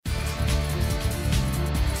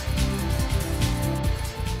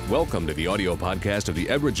Welcome to the audio podcast of the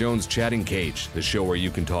Edward Jones Chatting Cage, the show where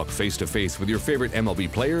you can talk face-to-face with your favorite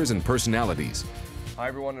MLB players and personalities. Hi,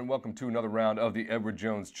 everyone, and welcome to another round of the Edward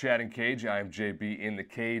Jones Chatting Cage. I am JB in the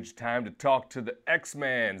cage. Time to talk to the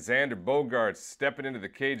X-Man, Xander Bogaerts, stepping into the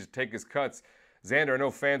cage to take his cuts. Xander, I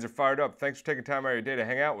know fans are fired up. Thanks for taking time out of your day to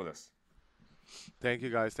hang out with us. Thank you,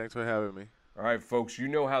 guys. Thanks for having me. All right, folks, you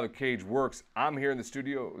know how the cage works. I'm here in the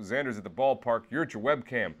studio. Xander's at the ballpark. You're at your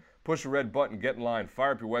webcam. Push the red button, get in line,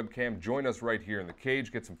 fire up your webcam, join us right here in the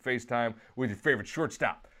cage, get some FaceTime with your favorite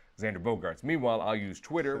shortstop, Xander Bogaerts. Meanwhile, I'll use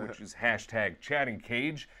Twitter, which is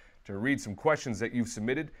 #ChattingCage, to read some questions that you've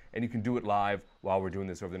submitted, and you can do it live while we're doing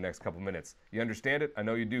this over the next couple minutes. You understand it? I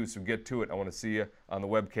know you do, so get to it. I want to see you on the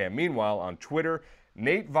webcam. Meanwhile, on Twitter,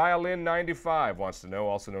 Nate Violin95 wants to know,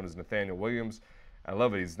 also known as Nathaniel Williams. I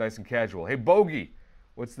love it. He's nice and casual. Hey, Bogey,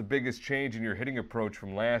 what's the biggest change in your hitting approach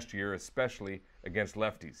from last year, especially against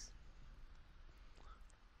lefties?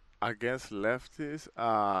 Against lefties,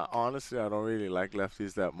 honestly, I don't really like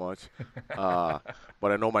lefties that much.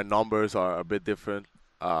 But I know my numbers are a bit different.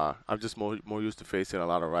 I'm just more used to facing a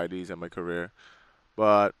lot of righties in my career.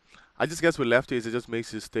 But I just guess with lefties, it just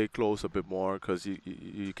makes you stay close a bit more because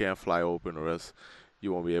you can't fly open or else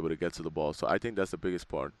you won't be able to get to the ball. So I think that's the biggest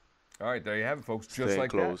part. All right, there you have it, folks. Just Staying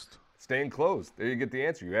like closed. that. Staying closed. There you get the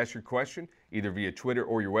answer. You ask your question either via Twitter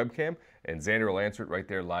or your webcam, and Xander will answer it right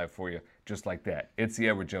there live for you, just like that. It's the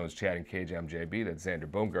Edward Jones Chatting Cage. I'm JB. That's Xander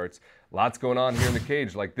Bogaerts. Lots going on here in the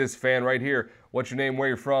cage, like this fan right here. What's your name? Where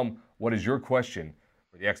you're from? What is your question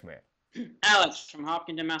for the X-Man? Alex from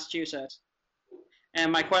Hopkinton, Massachusetts.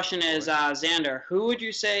 And my question is, Xander, who would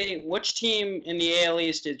you say, which team in the AL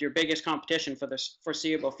East is your biggest competition for the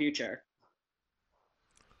foreseeable future?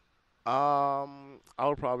 I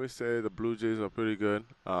would probably say the Blue Jays are pretty good.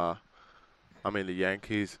 I mean, the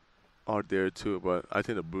Yankees are there too, but I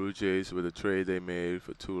think the Blue Jays, with the trade they made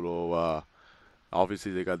for Tulo,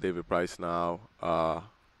 obviously they got David Price now,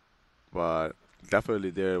 but definitely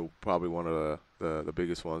they're probably one of the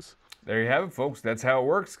biggest ones. There you have it, folks. That's how it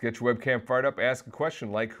works. Get your webcam fired up, ask a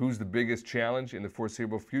question like who's the biggest challenge in the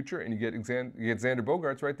foreseeable future, and you get Xander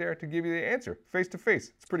Bogaerts right there to give you the answer, face to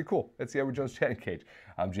face. It's pretty cool. That's the Edward Jones Chatting Cage.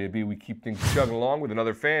 I'm JB. We keep things chugging along with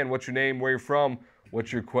another fan. What's your name? Where you're from?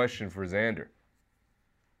 What's your question for Xander?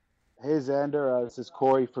 Hey, Xander. This is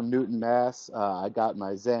Corey from Newton, Mass. I got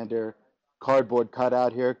my Xander cardboard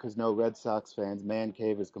cutout here because no Red Sox fans. Man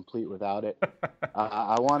cave is complete without it.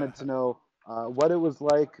 I wanted to know what it was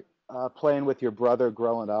like playing with your brother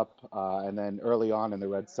growing up and then early on in the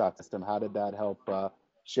Red Sox system. How did that help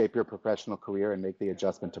shape your professional career and make the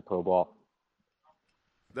adjustment to pro ball?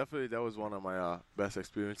 Definitely, that was one of my best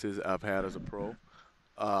experiences I've had as a pro.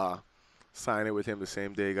 Signing with him the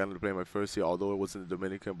same day, got to play my first year, although it was in the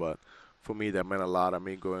Dominican, but for me that meant a lot. I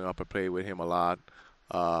mean, growing up, I played with him a lot.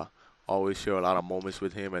 Always share a lot of moments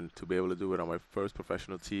with him, and to be able to do it on my first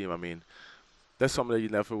professional team, I mean, that's something that you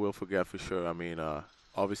never will forget for sure. I mean,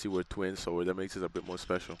 obviously we're twins, so that makes it a bit more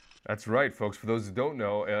special. That's right, folks. For those who don't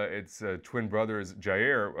know, it's twin brothers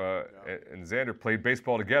Jair and Xander played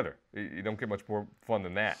baseball together. You don't get much more fun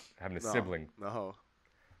than that, having a sibling. No.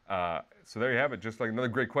 So there you have it, just like another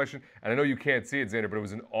great question. And I know you can't see it, Xander, but it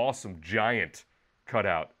was an awesome giant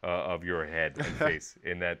cutout of your head and face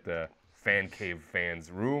in that fan cave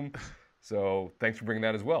fans room. So thanks for bringing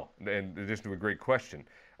that as well, in addition to a great question.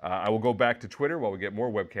 I will go back to Twitter while we get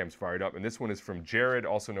more webcams fired up. And this one is from Jared,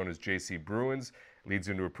 also known as JC Bruins. Leads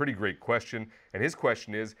into a pretty great question. And his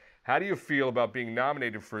question is, how do you feel about being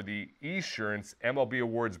nominated for the Esurance MLB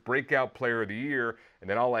Awards Breakout Player of the Year? And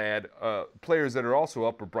then I'll add players that are also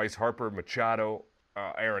up are Bryce Harper, Machado,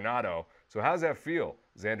 Arenado. So how does that feel,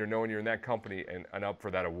 Xander, knowing you're in that company and up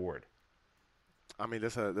for that award? I mean,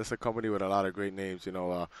 there's a company with a lot of great names. You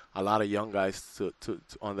know, a lot of young guys to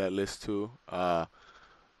on that list too. A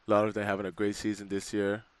lot of them having a great season this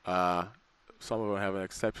year. Some of them having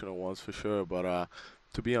exceptional ones for sure. But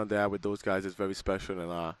to be on there with those guys is very special,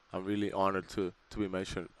 and I'm really honored to be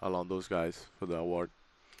mentioned along those guys for the award.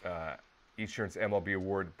 Esurance MLB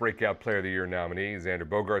Award Breakout Player of the Year nominee, Xander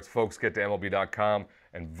Bogaerts. Folks, get to MLB.com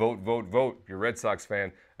and vote, vote, vote. If you're a Red Sox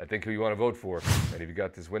fan, I think who you want to vote for. And if you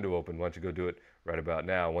got this window open, why don't you go do it right about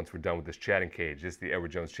now once we're done with this chatting cage. This is the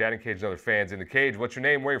Edward Jones Chatting Cage. Another fans in the cage. What's your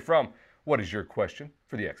name? Where you from? What is your question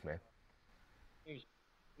for the X-Man? My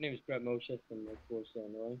name is Brett Moshe from Lake Forest,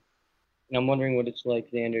 Illinois. And I'm wondering what it's like,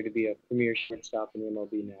 Xander, to be a premier shortstop in the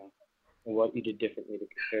MLB now, and what you did differently to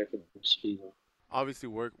prepare for this season. Obviously,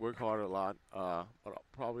 work hard a lot. But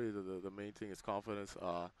probably the main thing is confidence.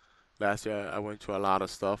 Last year, I went through a lot of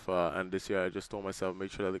stuff, and this year I just told myself,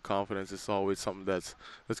 make sure that the confidence is always something that's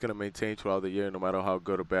going to maintain throughout the year, no matter how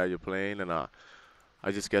good or bad you're playing. And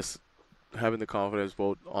I just guess having the confidence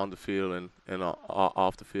both on the field and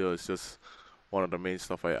off the field is just one of the main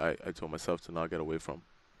stuff I told myself to not get away from.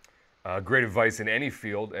 Great advice in any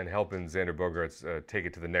field and helping Xander Bogaerts take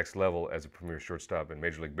it to the next level as a premier shortstop in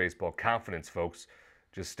Major League Baseball. Confidence, folks.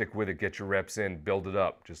 Just stick with it. Get your reps in. Build it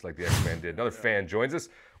up, just like the X-Man did. Another fan joins us.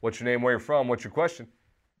 What's your name? Where you're from? What's your question?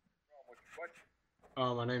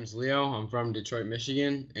 My name's Leo. I'm from Detroit,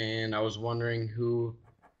 Michigan, and I was wondering who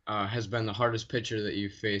has been the hardest pitcher that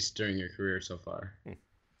you've faced during your career so far.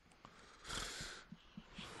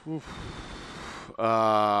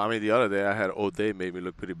 I mean, the other day I had O'Day made me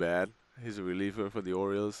look pretty bad. He's a reliever for the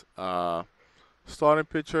Orioles. Starting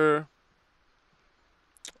pitcher,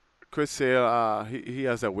 Chris Sale. He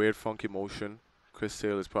has that weird, funky motion. Chris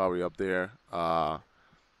Sale is probably up there.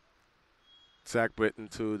 Zach Britton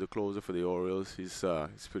too, the closer for the Orioles. He's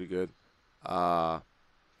pretty good. I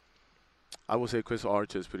would say Chris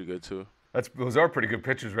Archer is pretty good too. Those are pretty good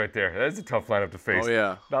pitchers right there. That's a tough lineup to face. Oh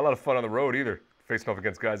yeah. Not a lot of fun on the road either, facing off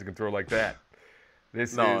against guys who can throw like that.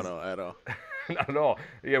 No, at all. Not at all.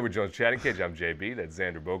 Yeah, we're Jones Chatting Cage. I'm JB. That's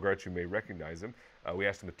Xander Bogaerts. You may recognize him. We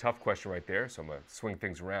asked him a tough question right there, so I'm going to swing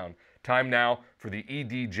things around. Time now for the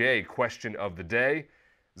EDJ question of the day.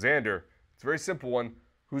 Xander, it's a very simple one.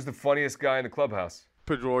 Who's the funniest guy in the clubhouse?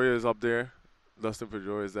 Pedroia is up there. Dustin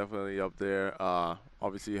Pedroia is definitely up there.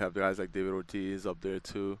 Obviously, you have guys like David Ortiz up there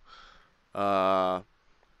too. For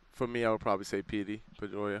me, I would probably say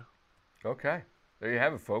Pedroia. Okay. There you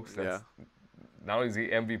have it, folks. That's, not only is he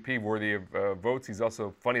MVP worthy of votes, he's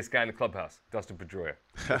also funniest guy in the clubhouse, Dustin Pedroia.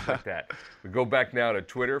 Just like that. We go back now to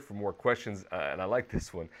Twitter for more questions, and I like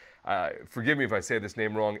this one. Forgive me if I say this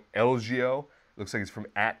name wrong. Elgio. Looks like he's from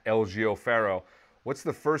 @Elgio Faro. What's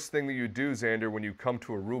the first thing that you do, Xander, when you come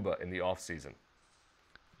to Aruba in the off season?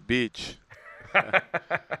 Beach.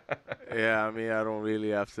 Yeah, I mean, I don't really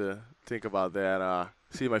have to think about that.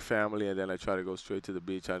 See my family, and then I try to go straight to the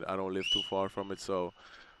beach. I don't live too far from it, so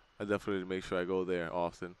I definitely make sure I go there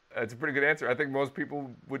often. That's a pretty good answer. I think most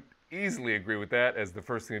people would easily agree with that as the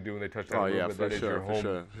first thing to do when they touch down Aruba.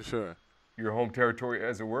 Yeah, for sure. Your home territory,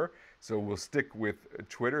 as it were. So we'll stick with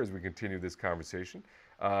Twitter as we continue this conversation.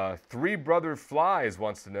 Three Brother Flies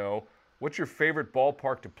wants to know, what's your favorite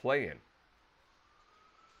ballpark to play in?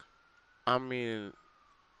 I mean,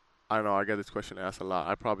 I don't know. I get this question asked a lot.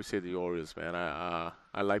 I'd probably say the Orioles, man.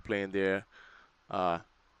 I like playing there.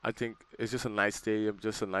 I think it's just a nice stadium,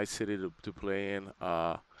 just a nice city to play in.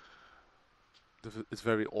 It's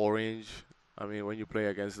very orange. I mean, when you play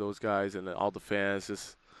against those guys and all the fans,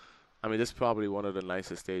 this is probably one of the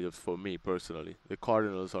nicest stadiums for me personally. The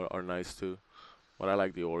Cardinals are nice too, but I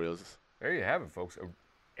like the Orioles. There you have it, folks.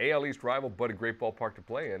 AL East rival, but a great ballpark to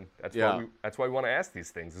play in. That's why we want to ask these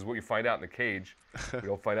things. This is what you find out in the cage. We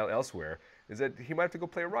don't find out elsewhere. Is that he might have to go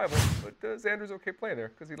play a rival, but Xander's okay playing there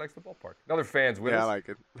because he likes the ballpark. Another fan's with us. Yeah, I like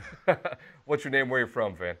it. What's your name? Where you're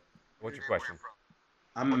from, fan? What's your question?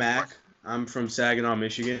 I'm Mac. I'm from Saginaw,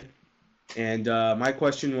 Michigan. And my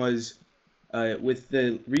question was, with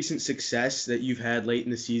the recent success that you've had late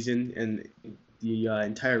in the season and the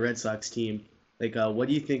entire Red Sox team, what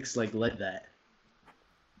do you think's led that?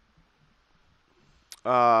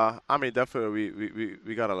 I mean, definitely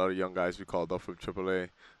we got a lot of young guys we called up from AAA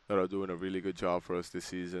that are doing a really good job for us this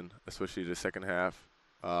season, especially the second half.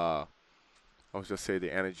 I would just say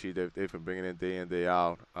the energy they've been bringing in day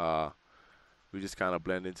out. We just kind of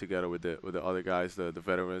blend in together with the other guys, the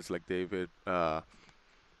veterans like David,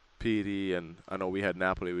 Petey, and I know we had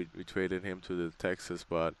Napoli. We traded him to the Texas,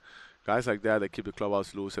 but guys like that keep the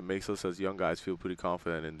clubhouse loose and makes us as young guys feel pretty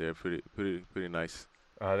confident, and they're pretty nice.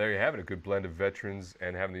 There you have it, a good blend of veterans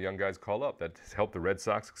and having the young guys call up. That's helped the Red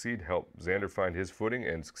Sox succeed, helped Xander find his footing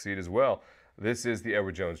and succeed as well. This is the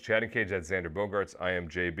Edward Jones Chatting Cage. That's Xander Bogaerts. I am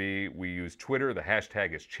JB. We use Twitter. The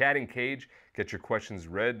hashtag is Chatting Cage. Get your questions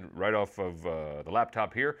read right off of the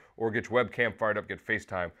laptop here, or get your webcam fired up, get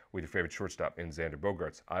FaceTime with your favorite shortstop in Xander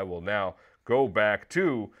Bogaerts. I will now go back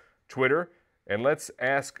to Twitter, and let's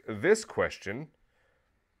ask this question.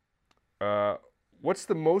 What's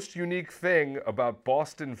the most unique thing about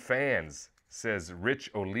Boston fans, says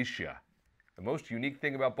Rich Olicia. The most unique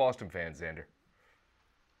thing about Boston fans, Xander?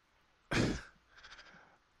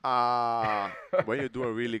 When you're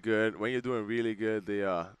doing really good,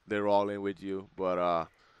 they're all in with you. But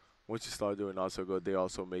once you start doing not so good, they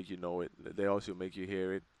also make you know it. They also make you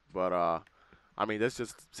hear it. But I mean, that's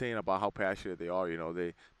just saying about how passionate they are. You know,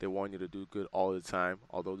 they want you to do good all the time.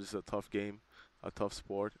 Although this is a tough game, a tough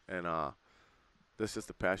sport, and that's just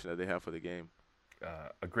the passion that they have for the game.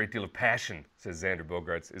 A great deal of passion, says Xander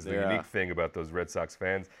Bogaerts, is the unique thing about those Red Sox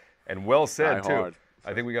fans. And well said, too.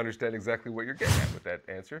 I think we understand exactly what you're getting at with that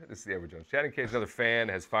answer. This is the Edward Jones Chatting Cage. Another fan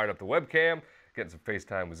has fired up the webcam, getting some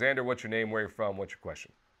FaceTime with Xander. What's your name? Where you're from? What's your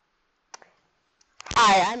question?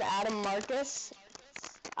 Hi, I'm Adam Marcus.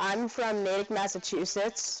 I'm from Natick,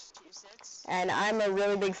 Massachusetts, and I'm a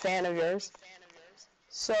really big fan of yours.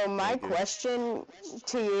 So my question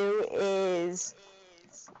to you is,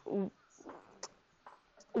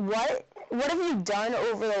 what have you done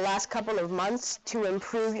over the last couple of months to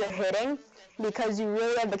improve your hitting? Because you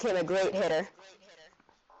really have become a great hitter.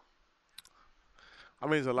 I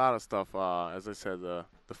mean, there's a lot of stuff. As I said, the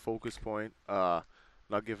focus point, not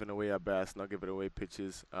giving away at bats, not giving away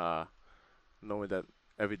pitches, knowing that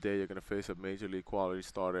every day you're gonna face a major league quality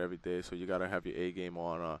starter every day, so you gotta have your A game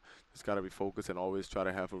on. Just gotta be focused and always try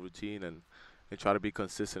to have a routine and try to be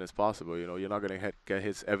consistent as possible. You know, you're not gonna get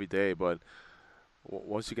hits every day, but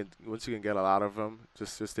once you can get a lot of them,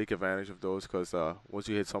 just take advantage of those, because once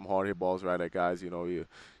you hit some hard hit balls right at guys, you know, you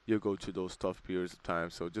go through those tough periods of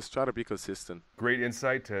time. So just try to be consistent. Great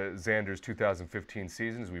insight to Xander's 2015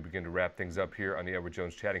 season as we begin to wrap things up here on the Edward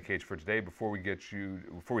Jones Chatting Cage for today. Before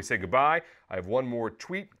we say goodbye, I have one more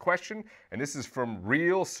tweet question, and this is from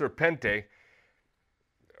Real Serpente.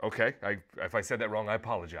 Okay, if I said that wrong, I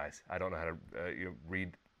apologize. I don't know how to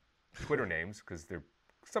read Twitter names because they're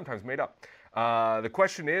sometimes made up. The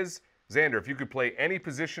question is, Xander, if you could play any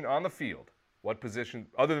position on the field, what position,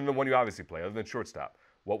 other than the one you obviously play, other than shortstop,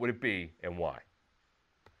 what would it be and why?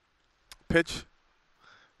 Pitch.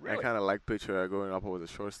 Really? I kind of like pitcher. Growing up, I was a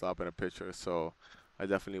shortstop and a pitcher, so I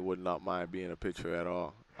definitely would not mind being a pitcher at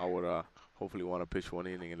all. I would hopefully want to pitch one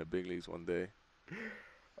inning in the big leagues one day.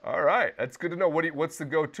 All right, that's good to know. What's the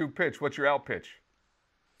go-to pitch? What's your out pitch?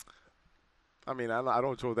 I mean, I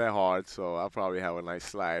don't throw that hard, so I'll probably have a nice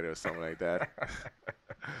slide or something like that.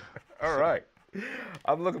 All right.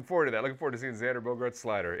 I'm looking forward to that. Looking forward to seeing Xander Bogaerts'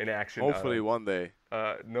 slider in action. Hopefully one day.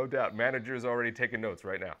 No doubt. Managers already taking notes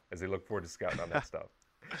right now as they look forward to scouting on that stuff.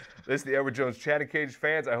 This is the Edward Jones Chatting Cage.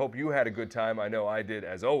 Fans, I hope you had a good time. I know I did,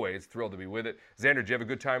 as always. Thrilled to be with it. Xander, did you have a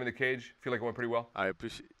good time in the cage? Feel like it went pretty well? I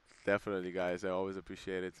appreciate definitely, guys. I always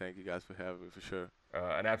appreciate it. Thank you guys for having me, for sure.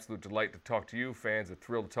 An absolute delight to talk to you. Fans are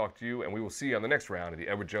thrilled to talk to you. And we will see you on the next round of the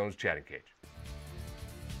Edward Jones Chatting Cage.